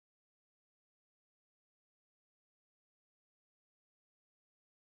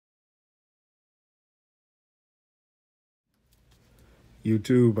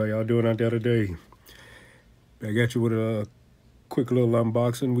YouTube, how y'all doing out there today? I got you with a quick little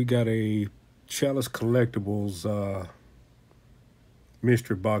unboxing. We got a Chalice Collectibles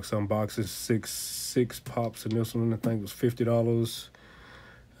mystery box unboxing. Six pops in this one. I think it was $50.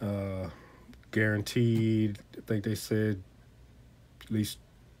 Guaranteed. I think they said at least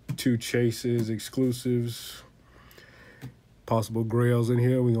 2 chases, exclusives, possible grails in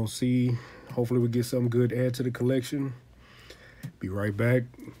here. We're gonna see. Hopefully we get something good to add to the collection. Be right back.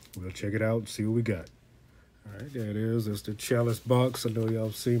 We'll check it out, see what we got. All right, there it is. It's the Chalice box. I know y'all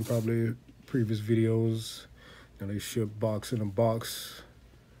have seen probably previous videos. Now they ship box in a box.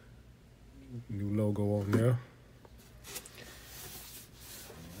 New logo on there.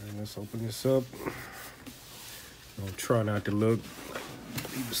 And let's open this up. I'm gonna try not to look.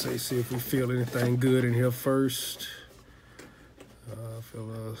 People say, see if we feel anything good in here first. I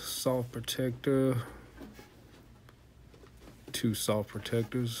feel a soft protector. 2 soft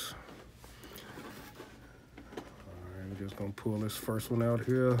protectors. All right, we're just gonna pull this first one out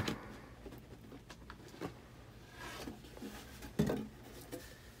here.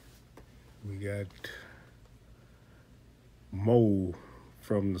 We got Moe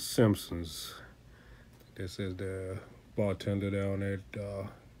from The Simpsons. This is the bartender down at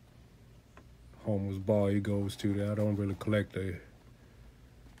Homer's bar he goes to there. I don't really collect the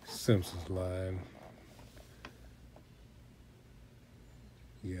Simpsons line.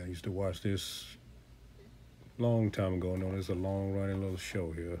 Yeah, I used to watch this long time ago. I know there's a long running little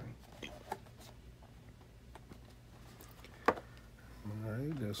show here. All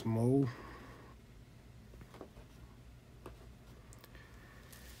right, that's Moe.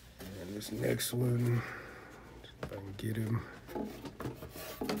 And this next one, if I can get him.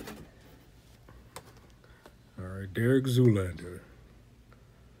 All right, Derek Zoolander.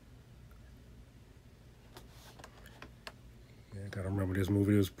 Yeah, I gotta remember this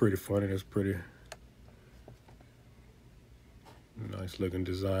movie. It was pretty funny. It's pretty nice looking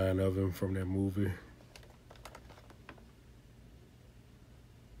design of him from that movie.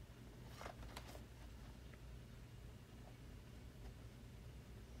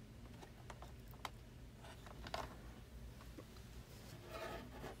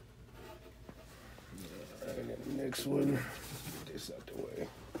 Next one, get this out the way.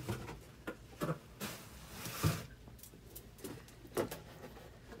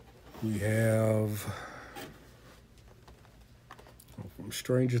 We have from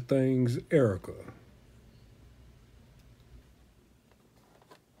Stranger Things, Erica.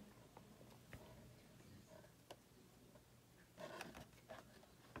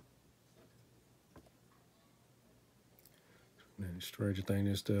 And Stranger Things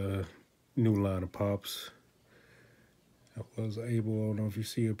is the new line of pops. I was able, I don't know if you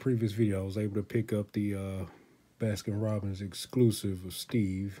see a previous video, I was able to pick up the Baskin-Robbins exclusive of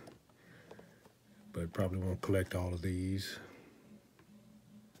Steve, but probably won't collect all of these.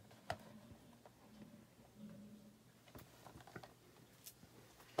 All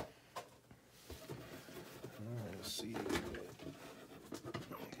right, let's see.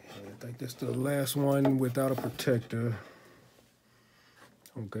 I think that's the last one without a protector.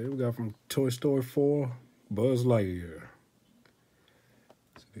 Okay, we got from Toy Story 4, Buzz Lightyear.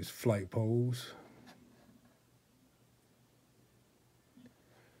 This flight pose.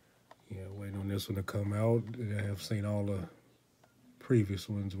 Yeah, waiting on this one to come out. I have seen all the previous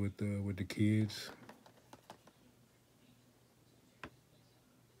ones with the kids.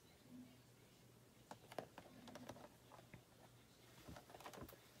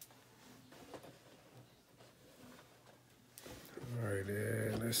 All right,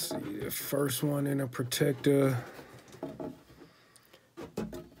 let's see. The first one in a protector.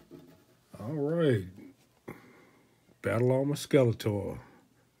 All right, Battle Armor Skeletor,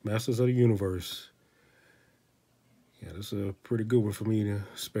 Masters of the Universe. Yeah, this is a pretty good one for me, the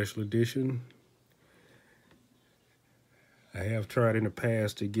special edition. I have tried in the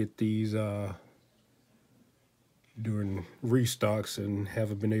past to get these during restocks and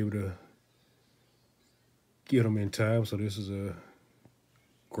haven't been able to get them in time, so this is a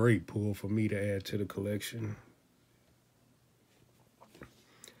great pull for me to add to the collection.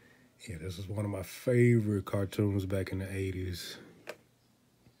 Yeah, this is one of my favorite cartoons back in the 80s.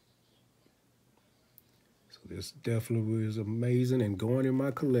 So this definitely is amazing and going in my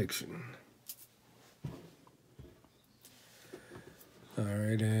collection. All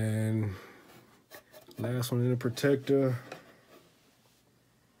right, and last one in the protector.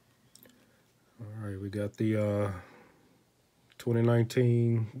 All right, we got the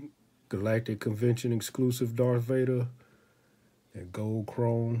 2019 Galactic Convention exclusive Darth Vader, that gold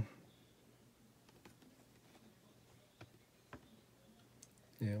chrome.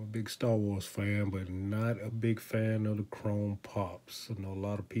 Yeah, I'm a big Star Wars fan, but not a big fan of the Chrome Pops. I know a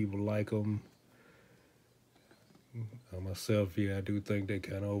lot of people like them. Myself, yeah, I do think they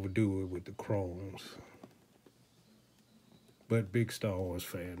kind of overdo it with the Chromes. But big Star Wars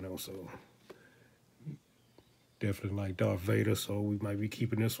fan though, so definitely like Darth Vader, so we might be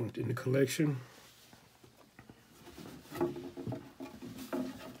keeping this one in the collection. All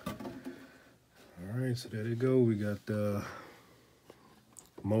right, so there they go. We got the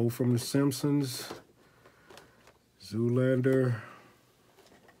Mo from The Simpsons, Zoolander,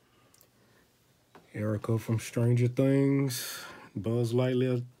 Erica from Stranger Things, Buzz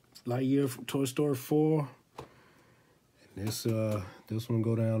Lightyear from Toy Story 4. And this one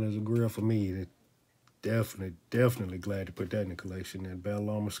go down as a grill for me. Definitely glad to put that in the collection. And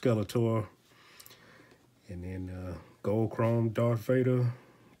Battle Armor Skeletor, and then Gold Chrome Darth Vader,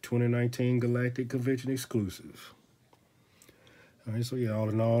 2019 Galactic Convention exclusive. All right, so yeah, all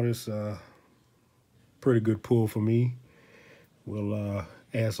in all, this pretty good pull for me. We'll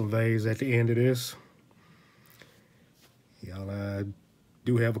add some vays at the end of this. Y'all, I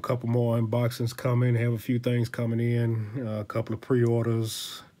do have a couple more unboxings coming, have a few things coming in, a couple of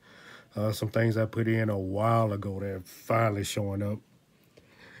pre-orders, some things I put in a while ago that are finally showing up.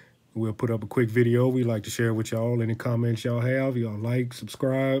 We'll put up a quick video we like to share with y'all. Any comments y'all have, y'all like,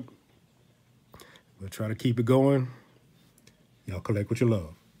 subscribe. We'll try to keep it going. Y'all collect what you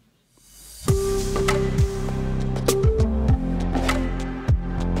love.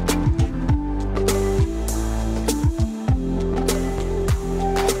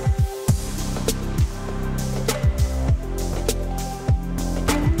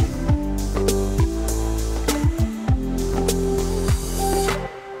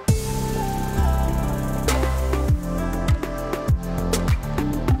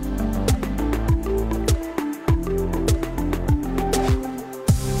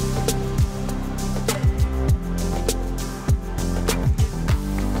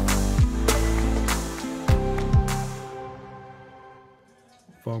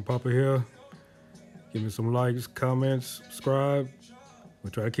 Funko Pop here. Give me some likes, comments, subscribe.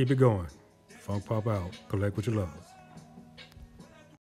 We'll try to keep it going. Funko Pop out. Collect what you love.